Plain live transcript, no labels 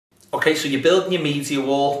Okay, so you're building your media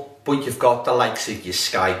wall, but you've got the likes of your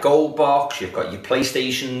Sky Go box, you've got your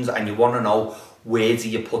PlayStations, and you want to know, where do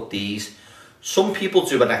you put these? Some people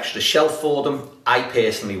do an extra shelf for them. I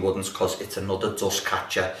personally wouldn't, because it's another dust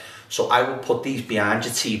catcher. So I will put these behind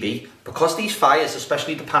your TV. Because these Fios,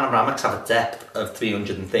 especially the panoramics, have a depth of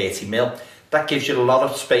 330mm, that gives you a lot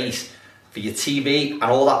of space for your TV, and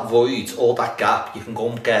all that void, all that gap, you can go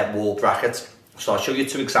and get wall brackets. So I'll show you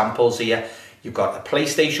two examples here. You've got a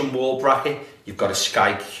PlayStation wall bracket, you've got a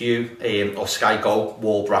Sky Q or Sky Go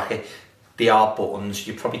wall bracket. They are buttons,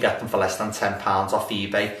 you probably get them for less than £10 off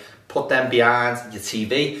eBay. Put them behind your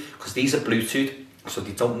TV, because these are Bluetooth, so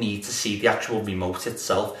they don't need to see the actual remote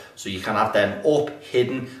itself. So you can have them up,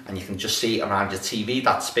 hidden, and you can just see it around your TV.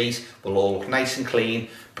 That space will all look nice and clean,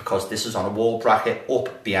 because this is on a wall bracket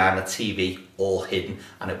up behind the TV, all hidden,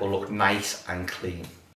 and it will look nice and clean.